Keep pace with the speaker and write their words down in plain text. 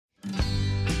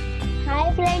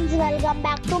Hello friends, welcome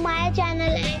back to my channel,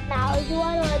 and now you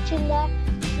are watching the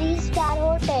 3-star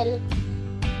hotel.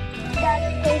 The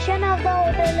location of the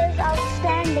hotel is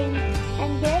outstanding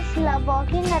and guests love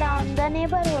walking around the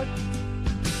neighborhood.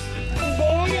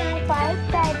 There are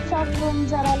 5 types of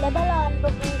rooms available on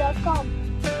booking.com.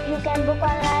 You can book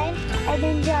online and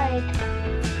enjoy it.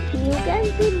 You can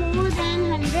see more than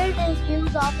 100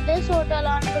 reviews of this hotel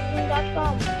on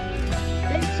booking.com.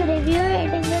 Its review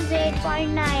rating is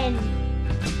 8.9,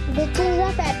 which is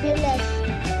a fabulous.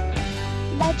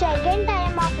 The check-in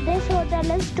time of this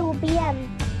hotel is 2 p.m.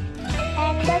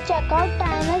 and the check-out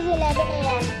time is 11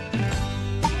 a.m.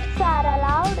 Pets are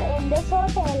allowed in this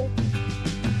hotel.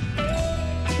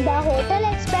 The hotel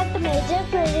accepts major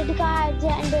credit cards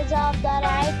and reserves the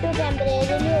right to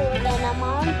temporarily hold an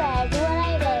amount prior to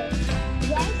arrival.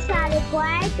 Guests are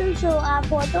required to show a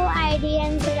photo ID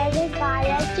and credit card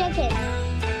at check-in.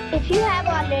 If you have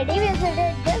already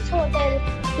visited this hotel,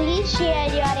 please share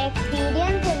your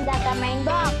experience in the comment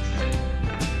box.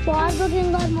 For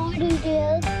booking or more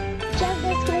details, check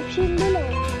description below.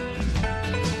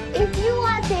 If you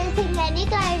are facing any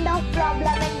kind of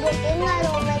problem in booking a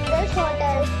room in this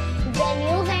hotel, then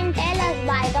you can tell us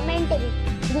by commenting.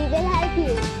 We will help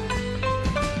you.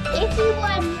 If you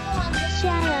are new on this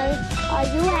channel or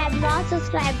you have not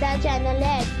subscribed our channel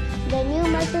yet, then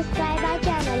you must subscribe our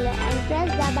channel and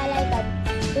press the bell icon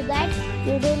so that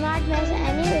you do not miss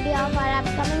any video of our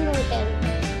upcoming hotel.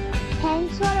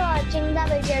 Thanks for watching the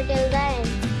video till the end.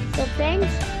 So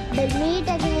friends, we'll meet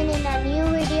again in a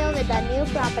new video with a new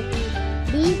property.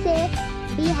 Be safe,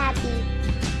 be happy.